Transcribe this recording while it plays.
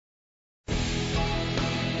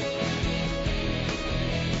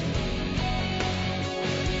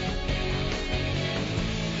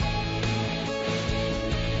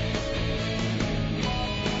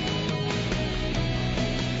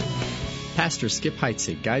Pastor Skip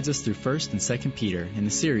Heitzig guides us through 1st and 2nd Peter in the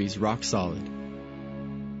series Rock Solid.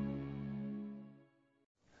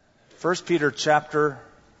 1 Peter chapter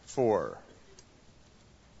 4.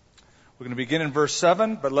 We're going to begin in verse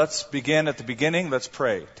 7, but let's begin at the beginning. Let's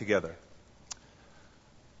pray together.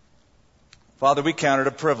 Father, we count it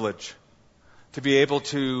a privilege to be able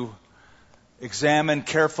to examine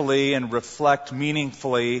carefully and reflect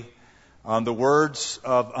meaningfully on the words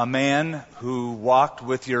of a man who walked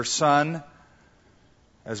with your Son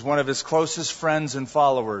as one of his closest friends and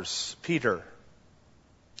followers, Peter.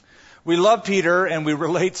 We love Peter and we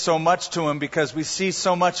relate so much to him because we see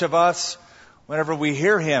so much of us whenever we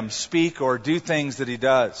hear him speak or do things that he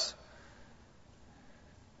does.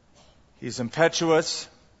 He's impetuous.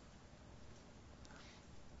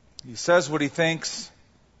 He says what he thinks.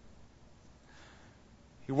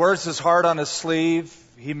 He wears his heart on his sleeve.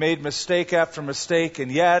 He made mistake after mistake,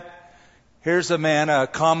 and yet, here's a man, a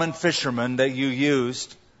common fisherman that you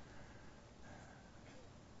used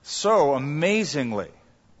so amazingly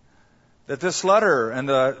that this letter and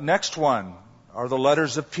the next one are the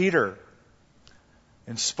letters of Peter.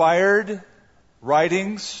 Inspired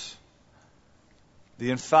writings, the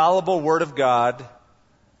infallible Word of God,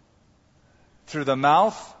 through the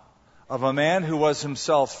mouth of a man who was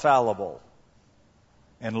himself fallible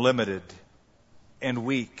and limited and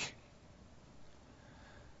weak.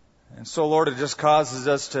 And so, Lord, it just causes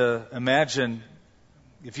us to imagine,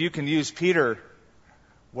 if you can use Peter,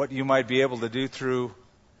 what you might be able to do through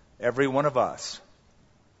every one of us.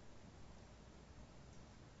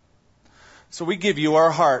 So we give you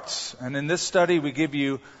our hearts, and in this study we give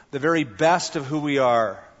you the very best of who we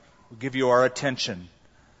are. We give you our attention.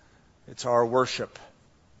 It's our worship.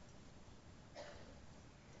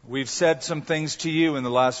 We've said some things to you in the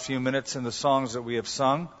last few minutes in the songs that we have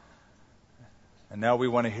sung. And now we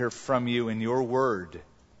want to hear from you in your word.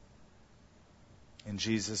 In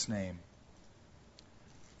Jesus' name.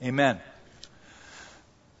 Amen.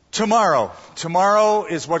 Tomorrow. Tomorrow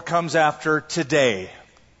is what comes after today.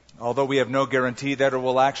 Although we have no guarantee that it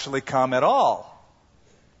will actually come at all.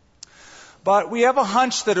 But we have a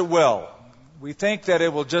hunch that it will. We think that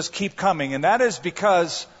it will just keep coming. And that is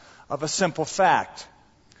because of a simple fact.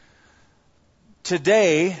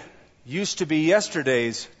 Today used to be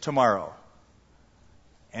yesterday's tomorrow.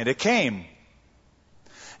 And it came.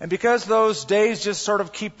 And because those days just sort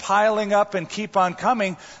of keep piling up and keep on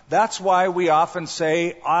coming, that's why we often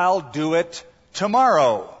say, I'll do it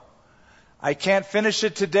tomorrow. I can't finish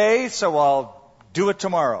it today, so I'll do it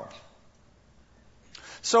tomorrow.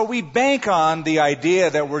 So we bank on the idea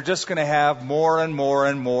that we're just going to have more and more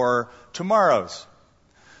and more tomorrows.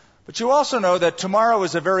 But you also know that tomorrow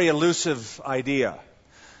is a very elusive idea.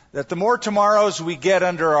 That the more tomorrows we get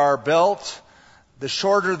under our belt, the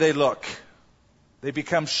shorter they look. They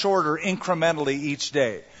become shorter incrementally each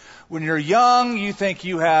day. When you're young, you think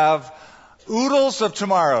you have oodles of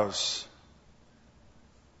tomorrows.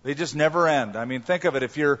 They just never end. I mean, think of it.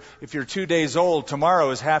 If you're 2 days old,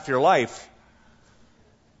 tomorrow is half your life.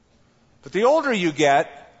 But the older you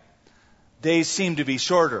get, days seem to be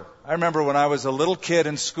shorter. I remember when I was a little kid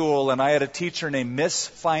in school and I had a teacher named Miss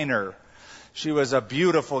Feiner. She was a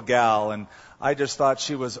beautiful gal and I just thought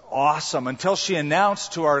she was awesome until she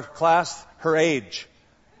announced to our class her age.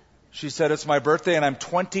 She said, it's my birthday and I'm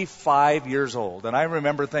 25 years old. And I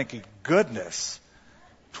remember thinking, goodness,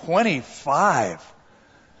 25.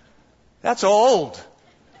 That's old.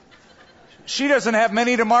 She doesn't have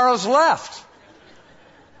many tomorrows left.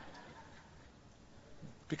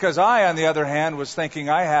 Because I, on the other hand, was thinking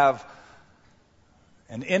I have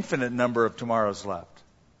an infinite number of tomorrows left.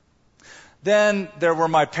 Then there were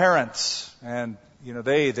my parents, and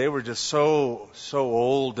they were just so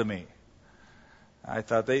old to me. I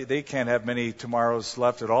thought they can't have many tomorrows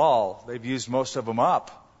left at all. They've used most of them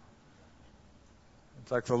up.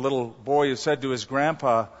 It's like the little boy who said to his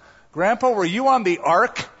grandpa, "Grandpa, were you on the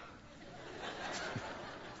ark?"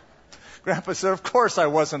 Grandpa said, "Of course I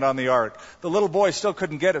wasn't on the ark." The little boy still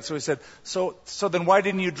couldn't get it, so he said, so then why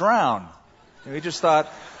didn't you drown? And he just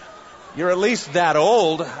thought, you're at least that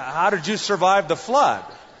old. How did you survive the flood?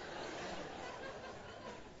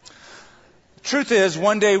 The truth is,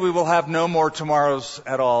 one day we will have no more tomorrows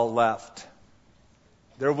at all left.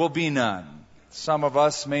 There will be none. Some of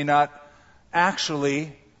us may not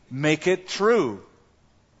actually make it through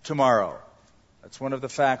tomorrow. That's one of the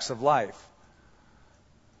facts of life.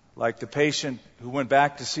 Like the patient who went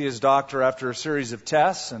back to see his doctor after a series of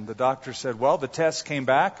tests, and the doctor said, well, the tests came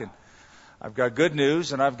back, and I've got good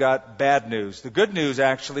news and I've got bad news. The good news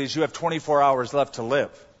actually is you have 24 hours left to live.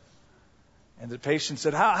 And the patient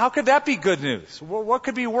said, how could that be good news? Well, what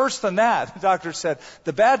could be worse than that? The doctor said,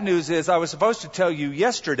 the bad news is I was supposed to tell you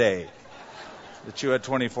yesterday that you had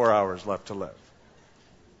 24 hours left to live.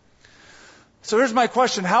 So here's my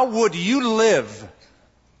question. How would you live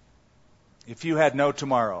if you had no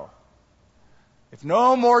tomorrow? If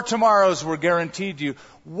no more tomorrows were guaranteed you,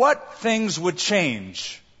 what things would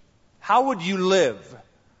change? How would you live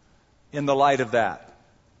in the light of that?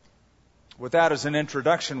 With that as an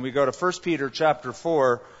introduction, we go to 1 Peter chapter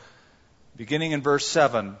 4, beginning in verse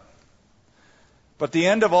 7. But the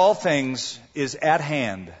end of all things is at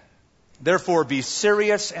hand. Therefore be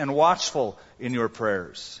serious and watchful in your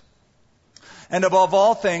prayers. And above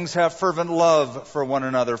all things have fervent love for one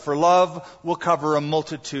another, for love will cover a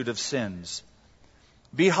multitude of sins.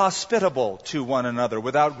 Be hospitable to one another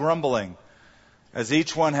without grumbling. As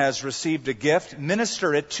each one has received a gift,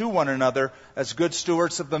 minister it to one another as good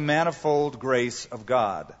stewards of the manifold grace of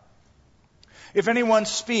God. If anyone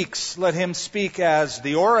speaks, let him speak as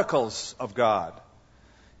the oracles of God.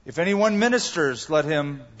 If anyone ministers, let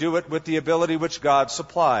him do it with the ability which God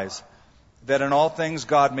supplies, that in all things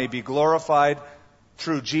God may be glorified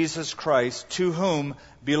through Jesus Christ, to whom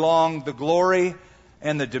belong the glory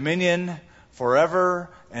and the dominion forever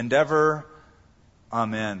and ever.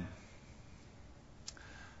 Amen.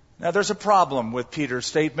 Now, there's a problem with Peter's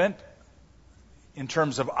statement in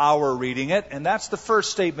terms of our reading it, and that's the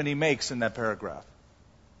first statement he makes in that paragraph.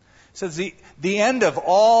 It says, the end of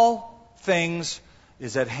all things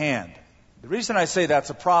is at hand. The reason I say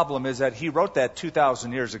that's a problem is that he wrote that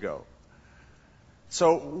 2,000 years ago.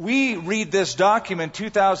 So we read this document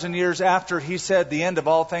 2,000 years after he said the end of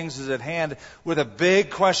all things is at hand with a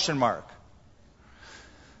big question mark.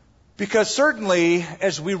 Because certainly,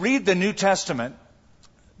 as we read the New Testament,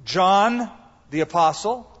 John, the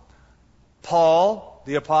apostle, Paul,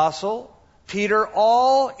 the apostle, Peter,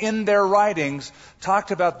 all in their writings talked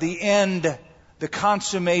about the end, the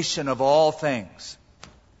consummation of all things.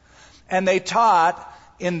 And they taught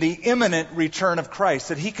in the imminent return of Christ,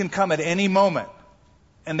 that he can come at any moment.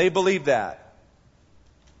 And they believe that.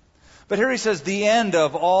 But here he says, the end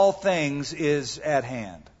of all things is at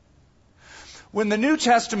hand. When the New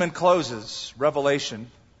Testament closes, Revelation,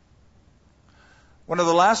 one of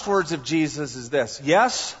the last words of Jesus is this: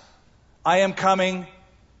 yes, I am coming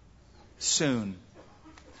soon.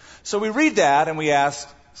 So we read that and we ask,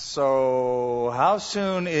 so how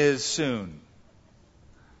soon is soon?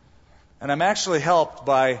 And I'm actually helped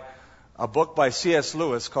by a book by C.S.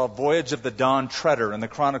 Lewis called Voyage of the Dawn Treader in the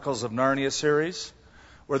Chronicles of Narnia series,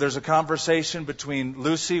 where there's a conversation between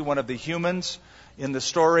Lucy, one of the humans in the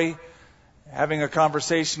story, having a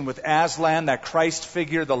conversation with Aslan, that Christ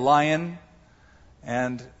figure, the lion,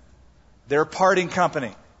 and they're parting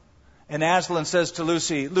company. And Aslan says to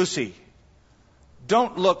Lucy, Lucy,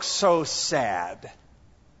 don't look so sad.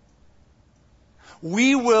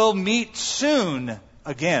 We will meet soon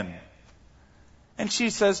again. And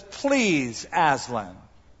she says, please, Aslan,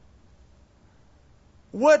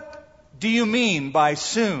 what do you mean by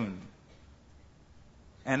soon?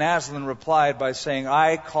 And Aslan replied by saying,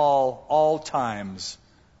 I call all times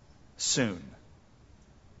soon.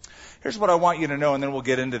 Here's what I want you to know, and then we'll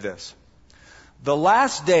get into this. The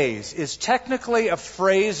last days is technically a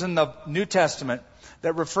phrase in the New Testament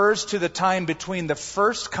that refers to the time between the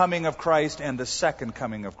first coming of Christ and the second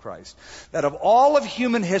coming of Christ. That of all of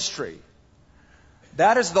human history,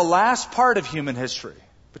 that is the last part of human history,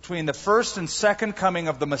 between the first and second coming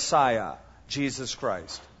of the Messiah, Jesus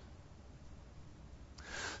Christ.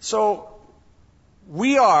 So,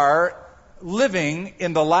 we are living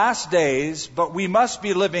in the last days, but we must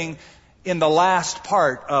be living in the last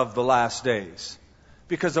part of the last days,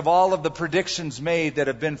 because of all of the predictions made that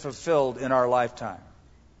have been fulfilled in our lifetime.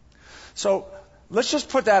 So, let's just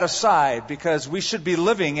put that aside, because we should be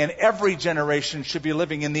living, and every generation should be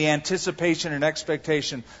living in the anticipation and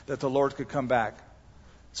expectation that the Lord could come back.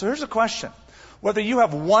 So here's a question. Whether you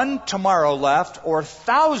have one tomorrow left or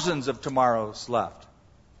thousands of tomorrows left,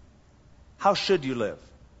 how should you live?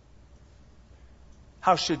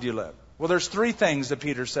 How should you live? Well, there's three things that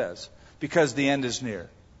Peter says, because the end is near.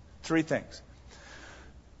 Three things.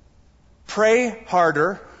 Pray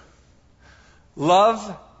harder,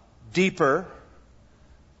 love deeper,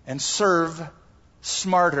 and serve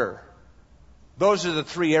smarter. Those are the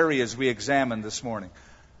three areas we examined this morning.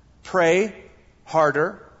 Pray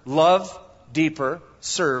harder, love deeper,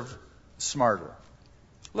 serve smarter.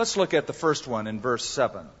 Let's look at the first one in verse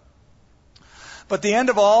 7. But the end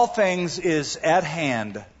of all things is at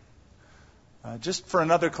hand. Just for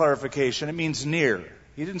another clarification, it means near.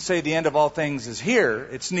 He didn't say the end of all things is here,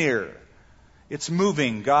 it's near. It's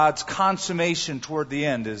moving. God's consummation toward the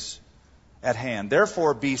end is at hand.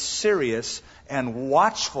 Therefore, be serious and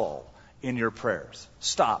watchful in your prayers.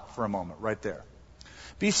 Stop for a moment right there.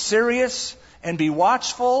 Be serious and be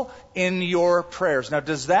watchful in your prayers. Now,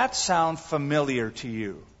 does that sound familiar to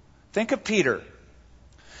you? Think of Peter.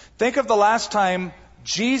 Think of the last time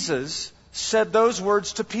Jesus said those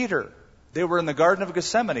words to Peter. They were in the Garden of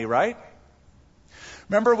Gethsemane, right?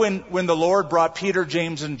 Remember when the Lord brought Peter,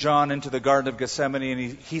 James, and John into the Garden of Gethsemane,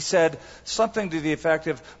 and he said something to the effect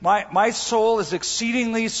of, my soul is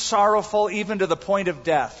exceedingly sorrowful, even to the point of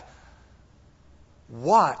death.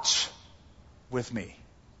 Watch with me.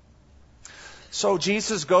 So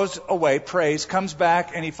Jesus goes away, prays, comes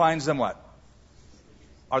back, and he finds them what?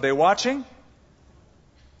 Are they watching?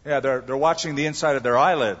 Yeah, they're watching the inside of their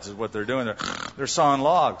eyelids is what they're doing. They're sawing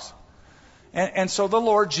logs. And so the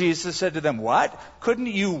Lord Jesus said to them, what? Couldn't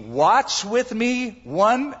you watch with me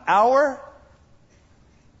 1 hour?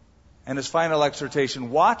 And his final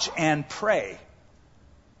exhortation, watch and pray.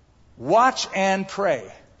 Watch and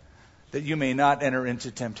pray that you may not enter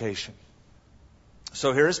into temptation.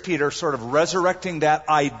 So here's Peter sort of resurrecting that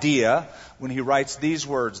idea when he writes these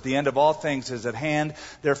words, the end of all things is at hand,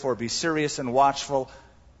 therefore be serious and watchful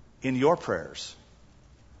in your prayers.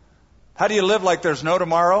 How do you live like there's no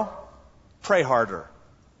tomorrow? Pray harder.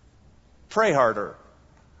 Pray harder.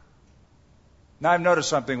 Now I've noticed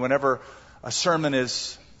something whenever a sermon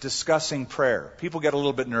is discussing prayer, people get a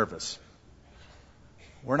little bit nervous.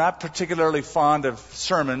 We're not particularly fond of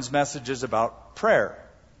sermons, messages about prayer.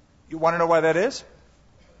 You want to know why that is?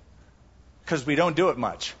 Because we don't do it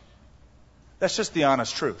much. That's just the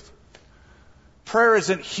honest truth. Prayer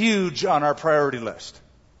isn't huge on our priority list.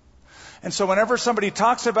 And so whenever somebody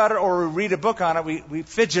talks about it or we read a book on it, we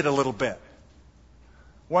fidget a little bit.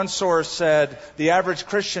 One source said the average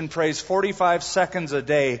Christian prays 45 seconds a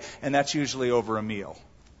day, and that's usually over a meal.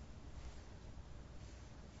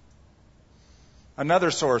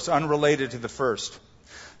 Another source, unrelated to the first,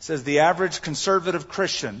 says the average conservative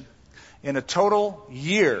Christian in a total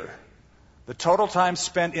year, the total time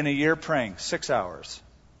spent in a year praying, 6 hours.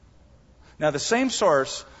 Now the same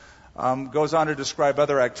source goes on to describe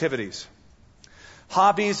other activities.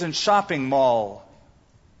 Hobbies and shopping mall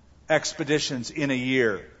expeditions in a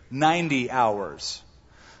year, 90 hours.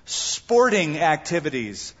 Sporting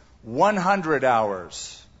activities, 100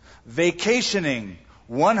 hours. Vacationing,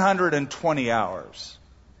 120 hours.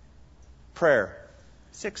 Prayer,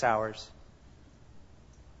 6 hours.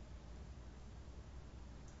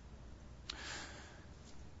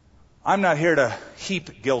 I'm not here to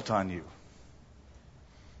heap guilt on you.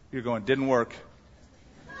 You're going, didn't work.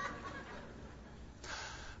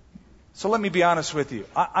 So let me be honest with you.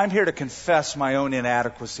 I'm here to confess my own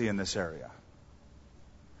inadequacy in this area.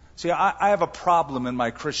 See, I have a problem in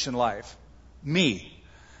my Christian life. Me.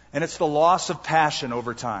 And it's the loss of passion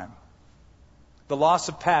over time. The loss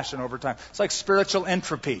of passion over time. It's like spiritual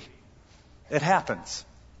entropy. It happens.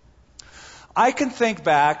 I can think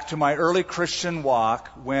back to my early Christian walk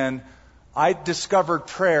when I discovered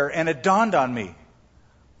prayer and it dawned on me.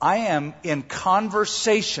 I am in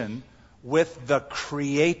conversation with the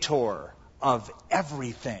Creator of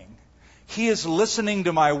everything. He is listening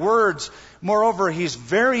to my words. Moreover, He's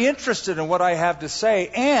very interested in what I have to say,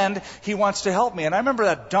 and He wants to help me. And I remember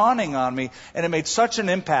that dawning on me, and it made such an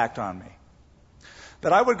impact on me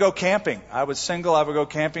that I would go camping. I was single. I would go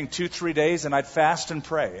camping 2-3 days, and I'd fast and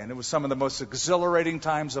pray. And it was some of the most exhilarating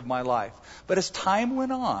times of my life. But as time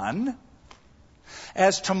went on,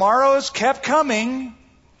 as tomorrows kept coming,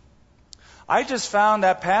 I just found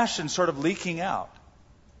that passion sort of leaking out.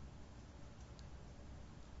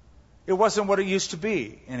 It wasn't what it used to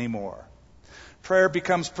be anymore. Prayer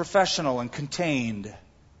becomes professional and contained.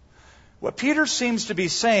 What Peter seems to be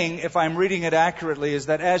saying, if I'm reading it accurately, is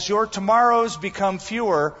that as your tomorrows become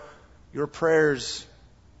fewer, your prayers,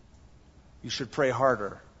 you should pray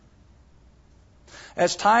harder.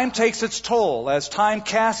 As time takes its toll, as time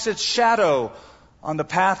casts its shadow on the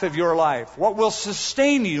path of your life, what will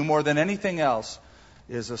sustain you more than anything else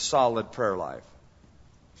is a solid prayer life.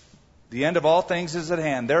 The end of all things is at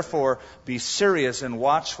hand. Therefore, be serious and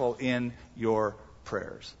watchful in your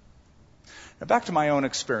prayers. Now back to my own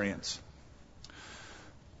experience.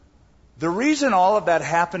 The reason all of that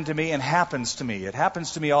happened to me and happens to me, it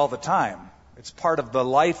happens to me all the time. It's part of the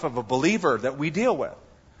life of a believer that we deal with.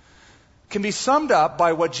 Can be summed up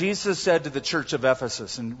by what Jesus said to the church of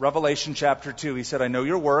Ephesus in Revelation chapter 2. He said, I know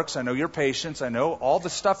your works, I know your patience, I know all the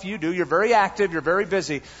stuff you do. You're very active, you're very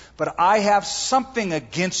busy, but I have something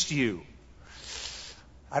against you.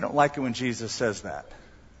 I don't like it when Jesus says that.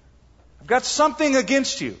 I've got something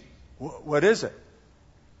against you. What is it?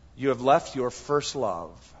 You have left your first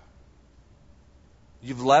love.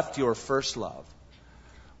 You've left your first love.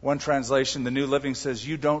 One translation, the New Living, says,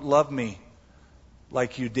 you don't love me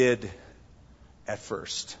like you did at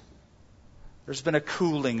first. There's been a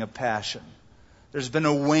cooling of passion. There's been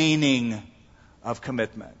a waning of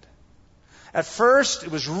commitment. At first,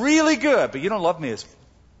 it was really good, but you don't love me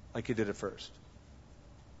like you did at first.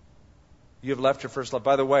 You have left your first love.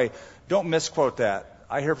 By the way, don't misquote that.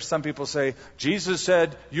 I hear some people say, Jesus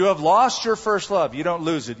said, you have lost your first love. You don't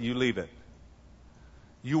lose it, you leave it.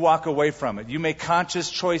 You walk away from it. You make conscious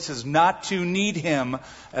choices not to need Him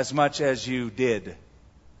as much as you did.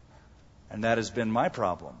 And that has been my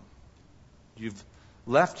problem. You've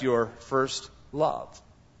left your first love.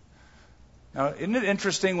 Now, isn't it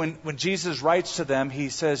interesting when Jesus writes to them, He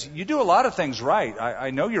says, you do a lot of things right.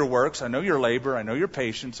 I know your works, I know your labor, I know your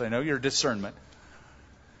patience, I know your discernment.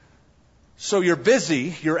 So you're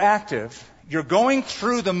busy, you're active, you're going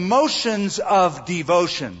through the motions of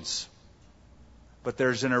devotions. But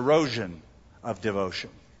there's an erosion of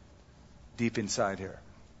devotion deep inside here.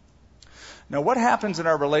 Now, what happens in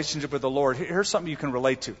our relationship with the Lord? Here's something you can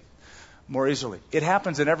relate to more easily. It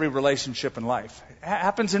happens in every relationship in life. It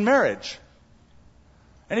happens in marriage.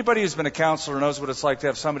 Anybody who's been a counselor knows what it's like to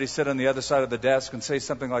have somebody sit on the other side of the desk and say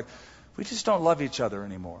something like, we just don't love each other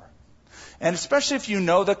anymore. And especially if you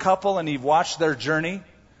know the couple and you've watched their journey,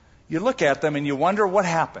 you look at them and you wonder what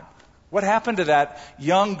happened. What happened to that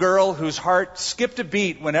young girl whose heart skipped a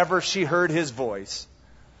beat whenever she heard his voice?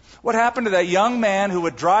 What happened to that young man who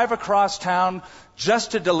would drive across town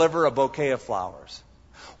just to deliver a bouquet of flowers?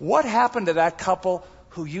 What happened to that couple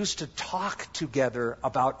who used to talk together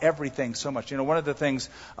about everything so much? You know, one of the things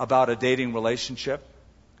about a dating relationship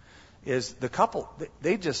is the couple,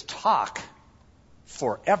 they just talk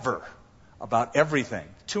forever about everything.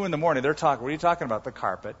 2 a.m, they're talking. What are you talking about? The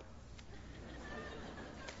carpet.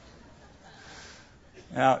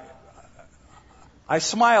 Now, I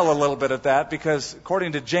smile a little bit at that because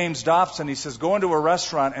according to James Dobson, he says, go into a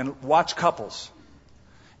restaurant and watch couples.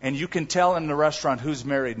 And you can tell in the restaurant who's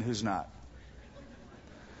married and who's not.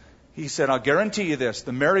 He said, I'll guarantee you this,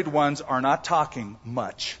 the married ones are not talking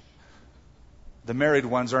much. The married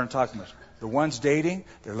ones aren't talking much. The ones dating,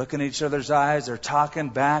 they're looking at each other's eyes, they're talking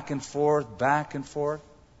back and forth, back and forth.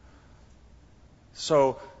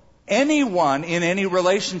 So anyone in any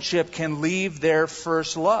relationship can leave their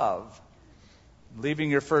first love. Leaving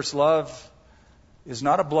your first love is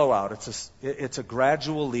not a blowout. It's a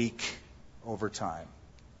gradual leak over time.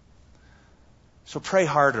 So pray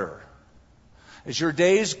harder. As your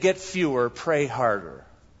days get fewer, pray harder.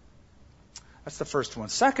 That's the first one.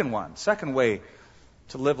 Second way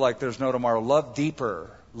to live like there's no tomorrow. Love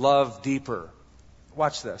deeper. Love deeper.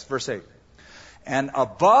 Watch this. Verse 8. And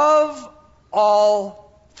above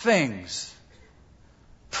all things,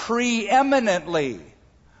 preeminently,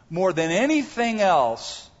 more than anything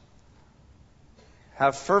else,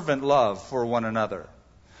 have fervent love for one another.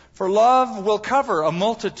 For love will cover a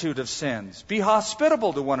multitude of sins. Be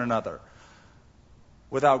hospitable to one another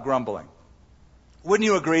without grumbling. Wouldn't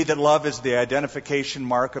you agree that love is the identification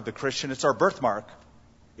mark of the Christian? It's our birthmark.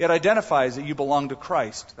 It identifies that you belong to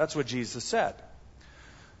Christ. That's what Jesus said.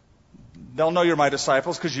 They'll know you're my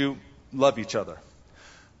disciples because you love each other.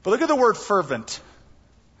 But look at the word fervent.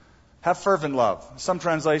 Have fervent love. Some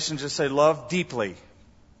translations just say love deeply.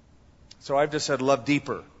 So I've just said love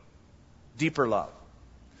deeper. Deeper love.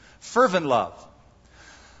 Fervent love.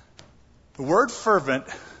 The word fervent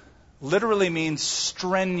literally means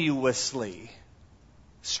strenuously.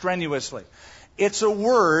 Strenuously. It's a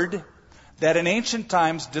word that in ancient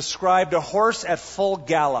times described a horse at full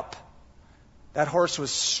gallop. That horse was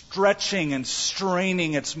stretching and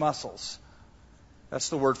straining its muscles. That's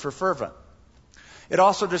the word for fervent. It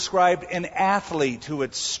also described an athlete who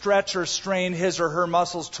would stretch or strain his or her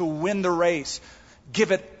muscles to win the race,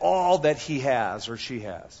 give it all that he has or she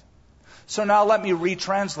has. So now let me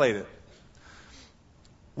retranslate it.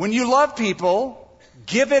 When you love people,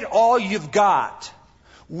 give it all you've got.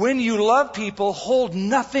 When you love people, hold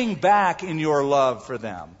nothing back in your love for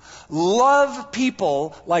them. Love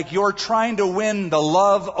people like you're trying to win the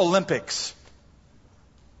Love Olympics.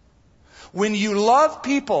 When you love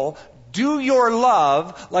people, do your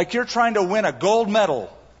love like you're trying to win a gold medal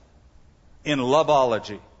in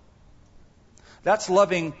loveology. That's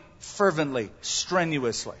loving fervently,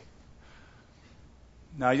 strenuously.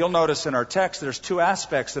 Now you'll notice in our text there's 2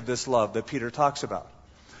 aspects of this love that Peter talks about.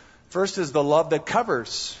 First is the love that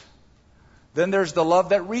covers. Then there's the love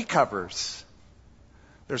that recovers.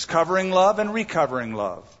 There's covering love and recovering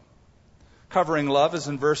love. Covering love is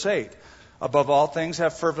in verse 8. Above all things,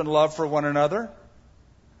 have fervent love for one another.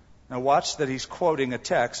 Now watch that he's quoting a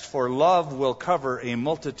text, for love will cover a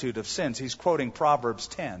multitude of sins. He's quoting Proverbs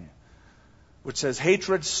 10, which says,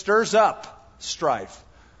 hatred stirs up strife,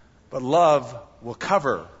 but love will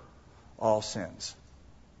cover all sins.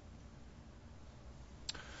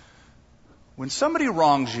 When somebody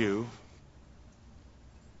wrongs you,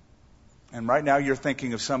 and right now you're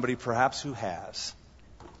thinking of somebody perhaps who has.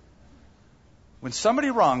 When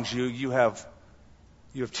somebody wrongs you, you have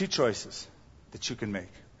two choices that you can make.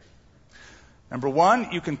 Number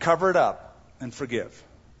one, you can cover it up and forgive.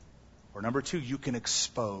 Or number two, you can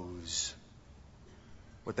expose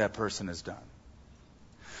what that person has done.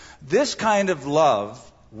 This kind of love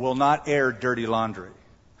will not air dirty laundry.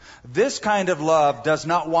 This kind of love does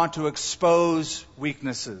not want to expose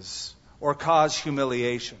weaknesses or cause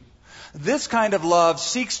humiliation. This kind of love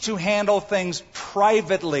seeks to handle things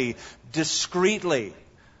privately, discreetly,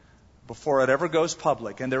 before it ever goes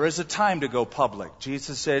public. And there is a time to go public.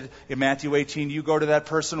 Jesus said in Matthew 18, you go to that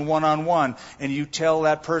person one-on-one and you tell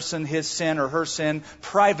that person his sin or her sin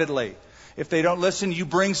privately. If they don't listen, you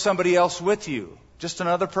bring somebody else with you, just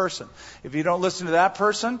another person. If you don't listen to that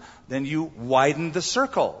person, then you widen the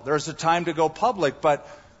circle. There's a time to go public, but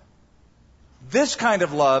this kind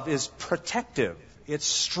of love is protective. It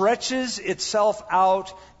stretches itself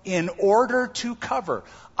out in order to cover.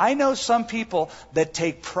 I know some people that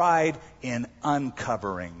take pride in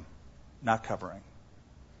uncovering, not covering.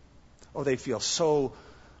 Oh, they feel so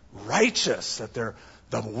righteous that they're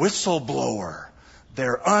the whistleblower.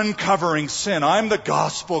 They're uncovering sin. I'm the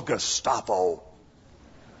gospel Gestapo.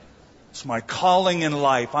 It's my calling in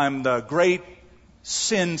life. I'm the great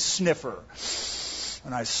sin sniffer.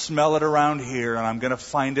 And I smell it around here, and I'm going to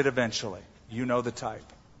find it eventually. You know the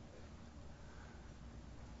type.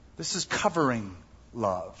 This is covering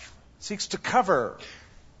love. It seeks to cover.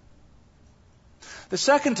 The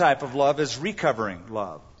second type of love is recovering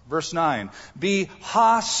love. Verse 9. Be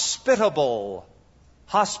hospitable.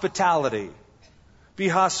 Hospitality. Be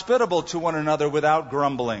hospitable to one another without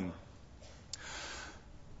grumbling.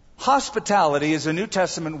 Hospitality is a New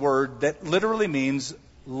Testament word that literally means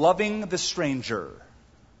loving the stranger.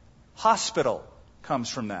 Hospital comes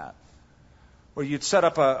from that. Where you'd set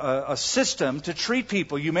up a system to treat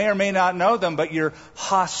people. You may or may not know them, but you're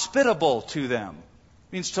hospitable to them.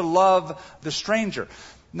 It means to love the stranger.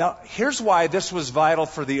 Now, here's why this was vital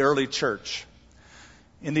for the early church.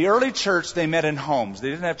 In the early church, they met in homes. They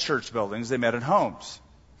didn't have church buildings. They met in homes.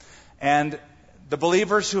 And the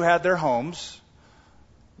believers who had their homes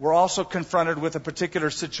were also confronted with a particular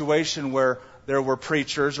situation where there were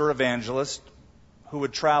preachers or evangelists who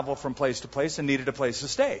would travel from place to place and needed a place to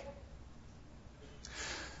stay.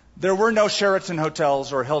 There were no Sheraton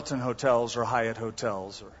hotels or Hilton hotels or Hyatt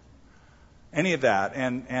hotels or any of that.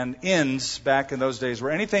 And inns back in those days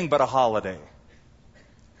were anything but a holiday.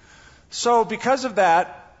 So because of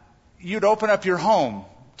that, you'd open up your home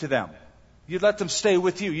to them. You'd let them stay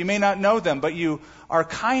with you. You may not know them, but you are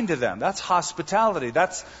kind to them. That's hospitality.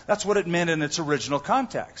 That's what it meant in its original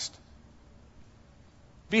context.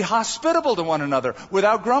 Be hospitable to one another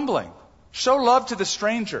without grumbling. Show love to the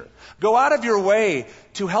stranger. Go out of your way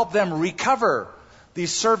to help them recover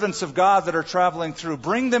these servants of God that are traveling through.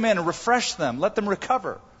 Bring them in and refresh them. Let them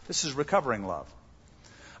recover. This is recovering love.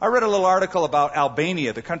 I read a little article about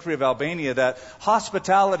Albania, the country of Albania, that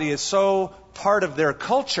hospitality is so part of their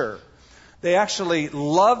culture. They actually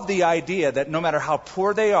love the idea that no matter how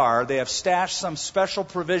poor they are, they have stashed some special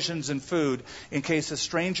provisions and food in case a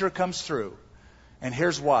stranger comes through. And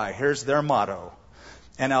here's why. Here's their motto.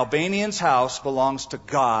 An Albanian's house belongs to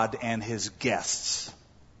God and his guests.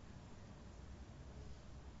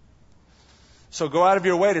 So go out of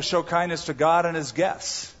your way to show kindness to God and his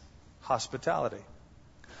guests. Hospitality.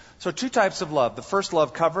 So two types of love. The first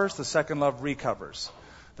love covers, the second love recovers.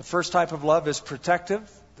 The first type of love is protective.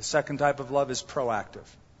 The second type of love is proactive.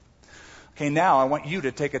 Okay, now I want you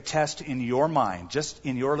to take a test in your mind, just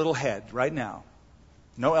in your little head right now.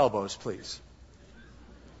 No elbows, please.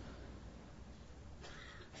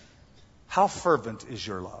 How fervent is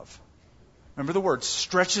your love? Remember the word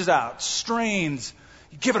stretches out, strains.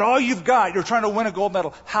 You give it all you've got. You're trying to win a gold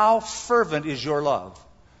medal. How fervent is your love?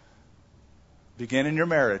 Begin in your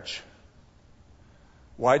marriage.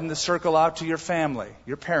 Widen the circle out to your family,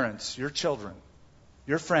 your parents, your children,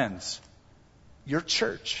 your friends, your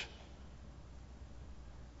church.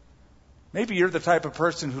 Maybe you're the type of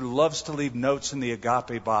person who loves to leave notes in the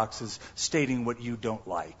agape boxes stating what you don't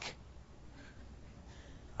like.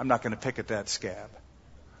 I'm not going to pick at that scab.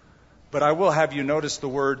 But I will have you notice the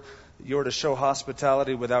word, you're to show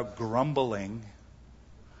hospitality without grumbling.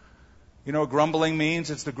 You know what grumbling means?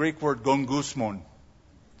 It's the Greek word gongusmon.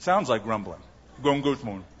 Sounds like grumbling.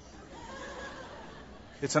 Gongusmon.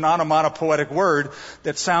 It's an onomatopoetic word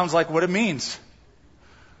that sounds like what it means.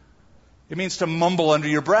 It means to mumble under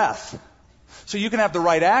your breath. So you can have the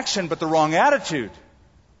right action, but the wrong attitude.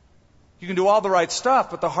 You can do all the right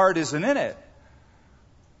stuff, but the heart isn't in it.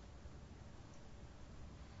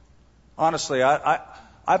 Honestly,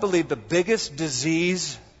 I believe the biggest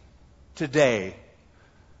disease today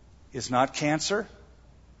is not cancer,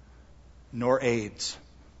 nor AIDS,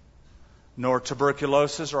 nor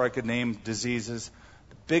tuberculosis, or I could name diseases.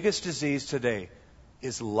 The biggest disease today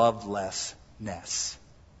is lovelessness.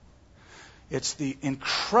 It's the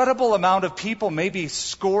incredible amount of people, maybe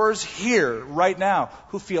scores here right now,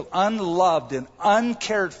 who feel unloved and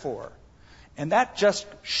uncared for. And that just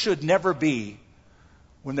should never be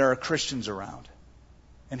when there are Christians around.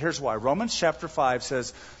 And here's why. Romans chapter 5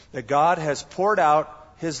 says that God has poured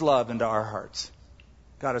out His love into our hearts.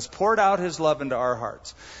 God has poured out His love into our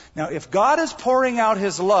hearts. Now, if God is pouring out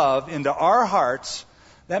His love into our hearts,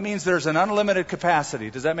 that means there's an unlimited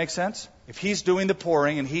capacity. Does that make sense? If He's doing the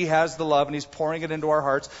pouring and He has the love and He's pouring it into our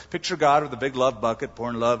hearts, picture God with a big love bucket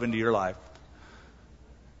pouring love into your life.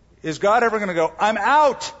 Is God ever going to go, I'm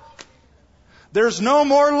out? There's no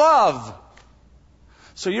more love.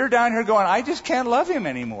 So you're down here going, I just can't love Him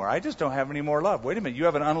anymore. I just don't have any more love. Wait a minute, you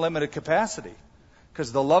have an unlimited capacity.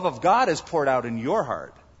 Because the love of God is poured out in your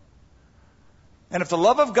heart. And if the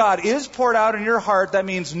love of God is poured out in your heart, that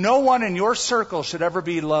means no one in your circle should ever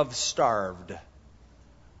be love-starved.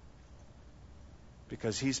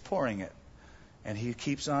 Because He's pouring it. And He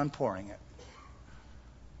keeps on pouring it.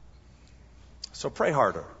 So pray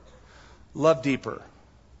harder. Love deeper.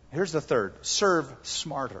 Here's the third. Serve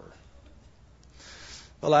smarter.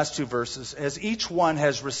 The last two verses. As each one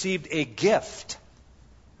has received a gift,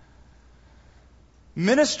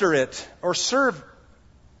 minister it or serve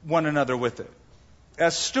one another with it,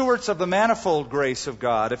 as stewards of the manifold grace of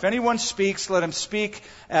God. If anyone speaks, let him speak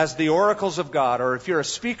as the oracles of God. Or if you're a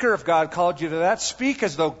speaker, if God called you to that, speak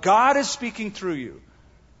as though God is speaking through you.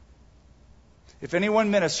 If anyone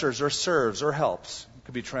ministers or serves or helps, it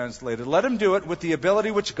could be translated, let him do it with the ability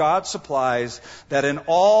which God supplies, that in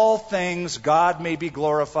all things God may be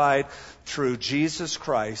glorified through Jesus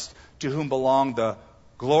Christ, to whom belong the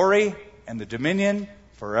glory and the dominion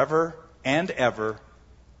forever and ever.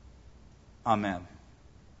 Amen.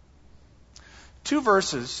 2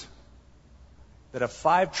 verses that have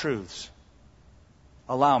 5 truths.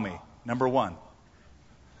 Allow me. Number 1,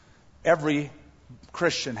 every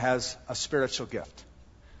Christian has a spiritual gift.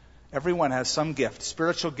 Everyone has some gift,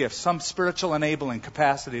 spiritual gift, some spiritual enabling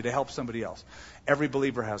capacity to help somebody else. Every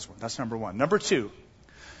believer has one. That's number 1. Number 2,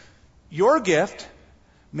 your gift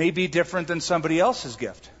may be different than somebody else's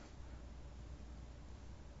gift.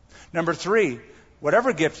 Number 3,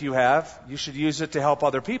 whatever gift you have, you should use it to help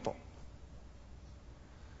other people.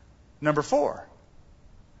 Number 4,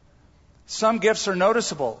 some gifts are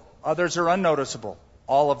noticeable, others are unnoticeable.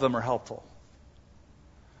 All of them are helpful.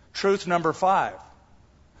 Truth number 5,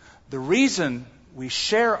 the reason we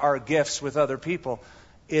share our gifts with other people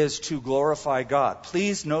is to glorify God.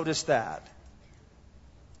 Please notice that.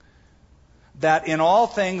 That in all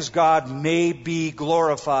things God may be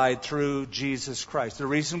glorified through Jesus Christ. The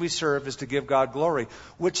reason we serve is to give God glory,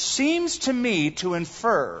 which seems to me to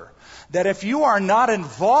infer that if you are not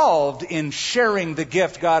involved in sharing the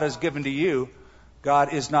gift God has given to you,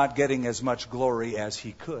 God is not getting as much glory as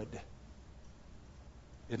He could.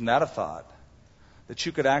 Isn't that a thought? That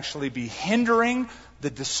you could actually be hindering the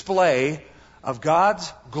display of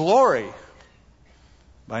God's glory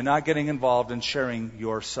by not getting involved in sharing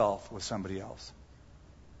yourself with somebody else.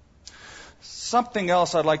 Something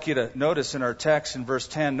else I'd like you to notice in our text in verse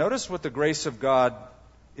 10. Notice what the grace of God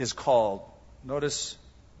is called. Notice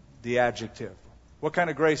the adjective. What kind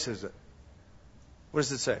of grace is it? What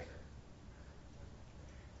does it say?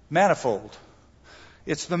 Manifold.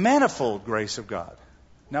 It's the manifold grace of God.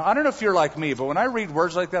 Now, I don't know if you're like me, but when I read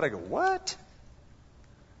words like that, I go, what?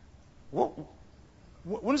 When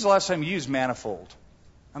was the last time you used manifold?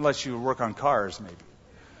 Unless you work on cars, maybe.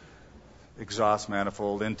 Exhaust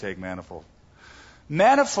manifold, intake manifold.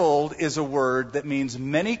 Manifold is a word that means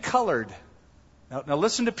many-colored. Now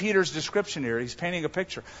listen to Peter's description here. He's painting a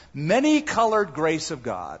picture. Many-colored grace of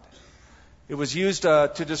God. It was used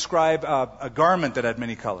to describe a garment that had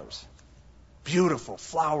many colors. Beautiful,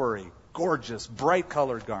 flowery, gorgeous,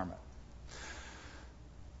 bright-colored garment.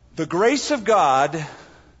 The grace of God,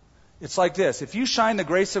 it's like this. If you shine the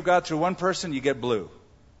grace of God through one person, you get blue.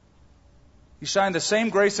 You shine the same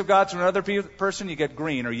grace of God through another person, you get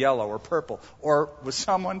green or yellow or purple. Or with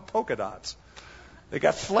someone, polka dots. They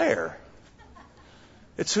got flair.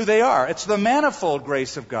 It's who they are. It's the manifold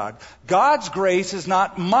grace of God. God's grace is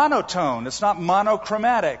not monotone. It's not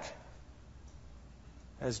monochromatic.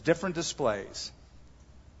 It has different displays.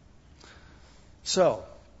 So,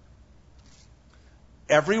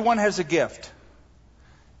 everyone has a gift.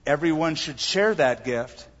 Everyone should share that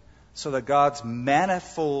gift so that God's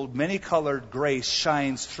manifold, many-colored grace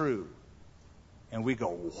shines through. And we go,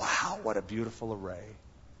 wow, what a beautiful array.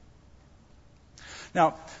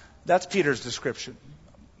 Now, that's Peter's description.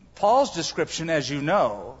 Paul's description, as you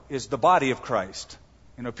know, is the body of Christ.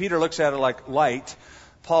 You know, Peter looks at it like light.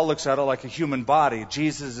 Paul looks at it like a human body.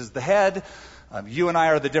 Jesus is the head. You and I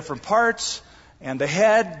are the different parts. And the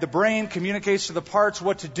head, the brain, communicates to the parts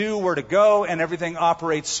what to do, where to go, and everything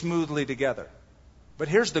operates smoothly together. But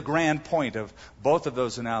here's the grand point of both of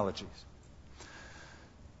those analogies.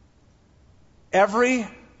 Every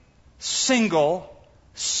single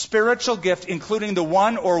spiritual gift, including the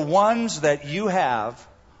one or ones that you have,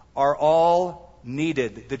 are all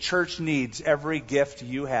needed. The church needs every gift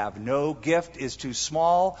you have. No gift is too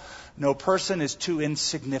small. No person is too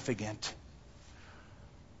insignificant.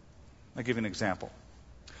 I'll give you an example.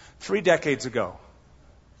 3 decades ago,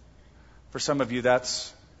 for some of you you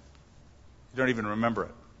don't even remember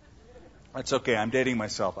it. That's okay, I'm dating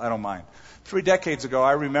myself, I don't mind. 3 decades ago,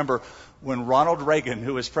 I remember when Ronald Reagan,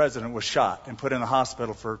 who was president, was shot and put in the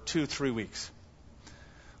hospital for 2-3 weeks.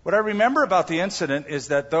 What I remember about the incident is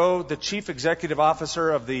that though the chief executive officer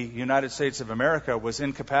of the United States of America was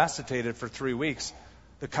incapacitated for 3 weeks,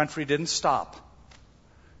 the country didn't stop.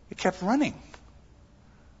 It kept running.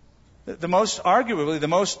 Arguably, the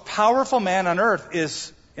most powerful man on earth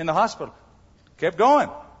is in the hospital. Kept going.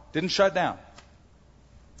 Didn't shut down.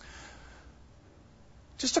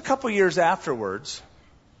 Just a couple years afterwards,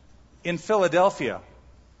 in Philadelphia,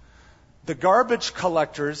 the garbage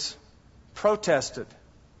collectors protested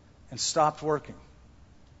and stopped working.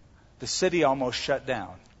 The city almost shut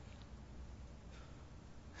down.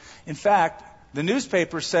 In fact, the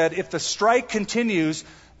newspaper said if the strike continues,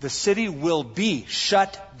 the city will be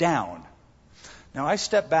shut down. Now, I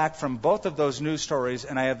step back from both of those news stories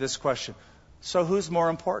and I have this question. So who's more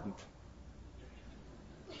important?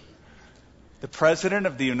 The President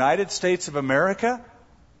of the United States of America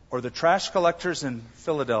or the trash collectors in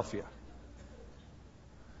Philadelphia?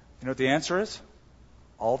 You know what the answer is?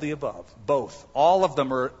 All the above. Both. All of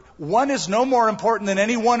them are. One is no more important than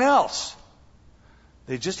anyone else.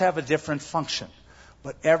 They just have a different function.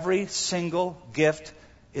 But every single gift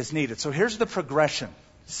is needed. So here's the progression.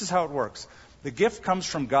 This is how it works. The gift comes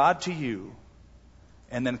from God to you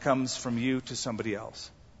and then comes from you to somebody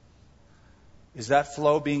else. Is that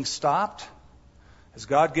flow being stopped? Has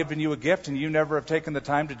God given you a gift and you never have taken the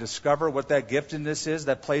time to discover what that giftedness is,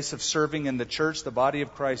 that place of serving in the church, the body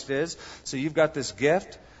of Christ is? So you've got this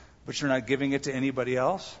gift, but you're not giving it to anybody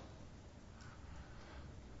else?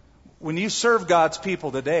 When you serve God's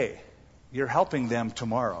people today, you're helping them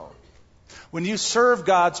tomorrow. When you serve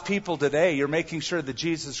God's people today, you're making sure that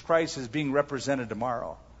Jesus Christ is being represented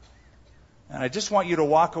tomorrow. And I just want you to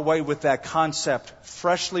walk away with that concept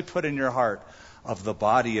freshly put in your heart of the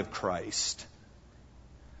body of Christ.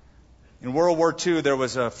 In World War II, there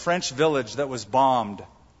was a French village that was bombed.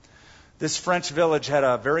 This French village had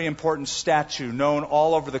a very important statue known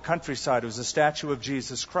all over the countryside. It was a statue of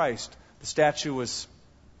Jesus Christ. The statue was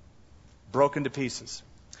broken to pieces.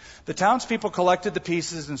 The townspeople collected the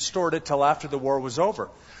pieces and stored it till after the war was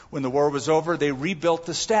over. When the war was over, they rebuilt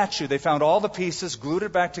the statue. They found all the pieces, glued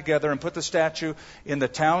it back together, and put the statue in the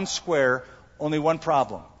town square. Only one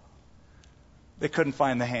problem. They couldn't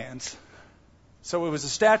find the hands. So it was a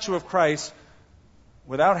statue of Christ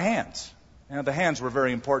without hands. Now, the hands were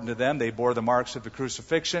very important to them. They bore the marks of the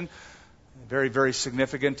crucifixion. Very, very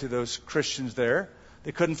significant to those Christians there.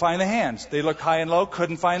 They couldn't find the hands. They looked high and low,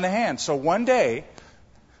 couldn't find the hands. So one day,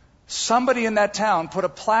 somebody in that town put a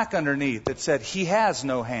plaque underneath that said, "He has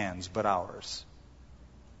no hands but ours."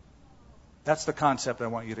 That's the concept I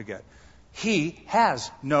want you to get. He has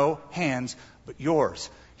no hands but yours.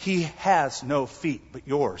 He has no feet but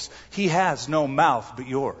yours. He has no mouth but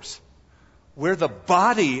yours. We're the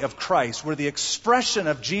body of Christ. We're the expression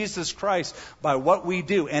of Jesus Christ by what we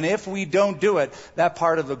do. And if we don't do it, that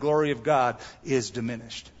part of the glory of God is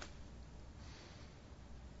diminished.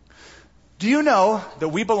 Do you know that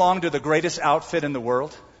we belong to the greatest outfit in the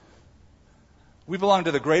world? We belong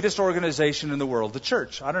to the greatest organization in the world, the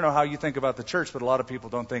church. I don't know how you think about the church, but a lot of people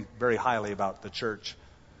don't think very highly about the church.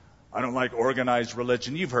 I don't like organized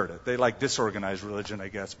religion. You've heard it. They like disorganized religion, I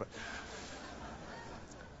guess. But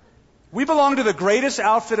we belong to the greatest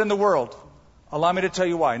outfit in the world. Allow me to tell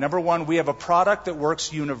you why. Number one, we have a product that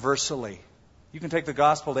works universally. You can take the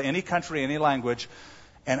gospel to any country, any language,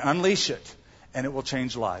 and unleash it, and it will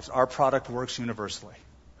change lives. Our product works universally.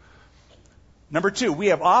 Number 2, we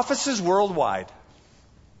have offices worldwide.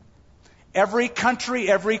 Every country,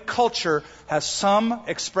 every culture has some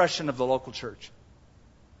expression of the local church.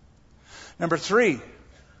 Number 3,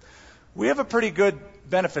 we have a pretty good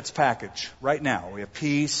benefits package right now. We have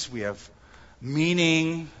peace, we have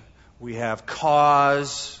meaning, we have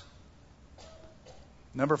cause.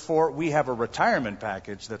 Number 4, we have a retirement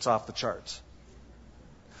package that's off the charts.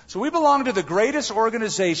 So we belong to the greatest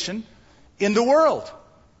organization in the world,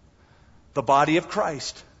 the body of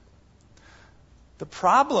Christ. The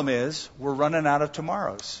problem is we're running out of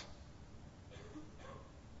tomorrows.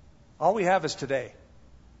 All we have is today.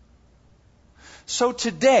 So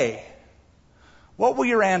today, what will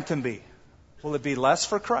your anthem be? Will it be less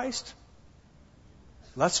for Christ?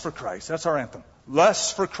 Less for Christ. That's our anthem.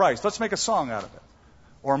 Less for Christ. Let's make a song out of it.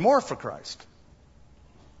 Or more for Christ.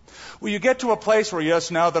 Will you get to a place where,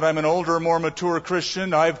 yes, now that I'm an older, more mature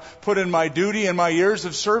Christian, I've put in my duty and my years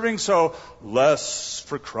of serving, so less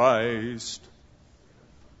for Christ.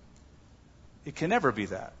 It can never be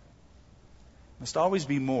that. It must always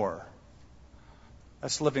be more.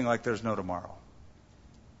 That's living like there's no tomorrow.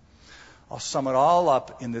 I'll sum it all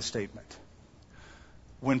up in this statement.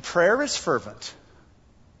 When prayer is fervent,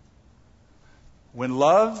 when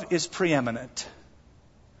love is preeminent,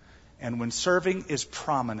 and when serving is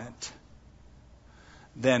prominent,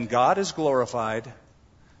 then God is glorified,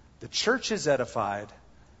 the church is edified,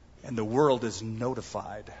 and the world is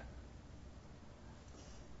notified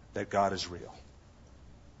that God is real.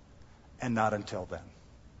 And not until then.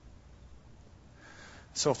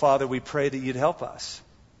 So, Father, we pray that you'd help us.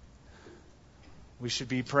 We should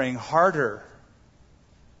be praying harder.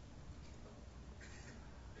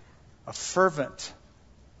 A fervent,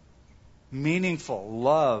 meaningful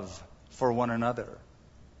love for one another.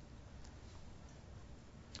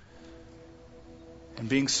 And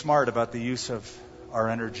being smart about the use of our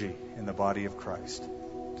energy in the body of Christ.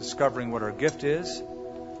 Discovering what our gift is,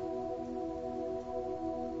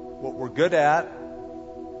 what we're good at,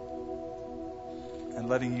 and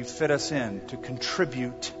letting you fit us in to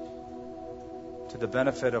contribute to the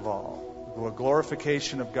benefit of all. The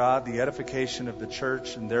glorification of God, the edification of the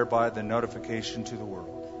church, and thereby the notification to the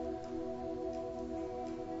world.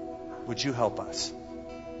 Would you help us?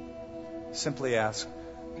 Simply ask,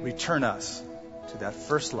 return us to that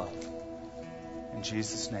first love. In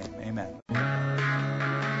Jesus' name, amen.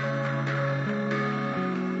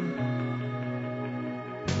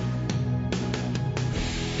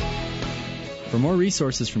 For more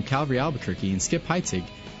resources from Calvary Albuquerque and Skip Heitzig,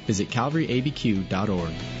 visit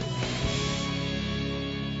calvaryabq.org.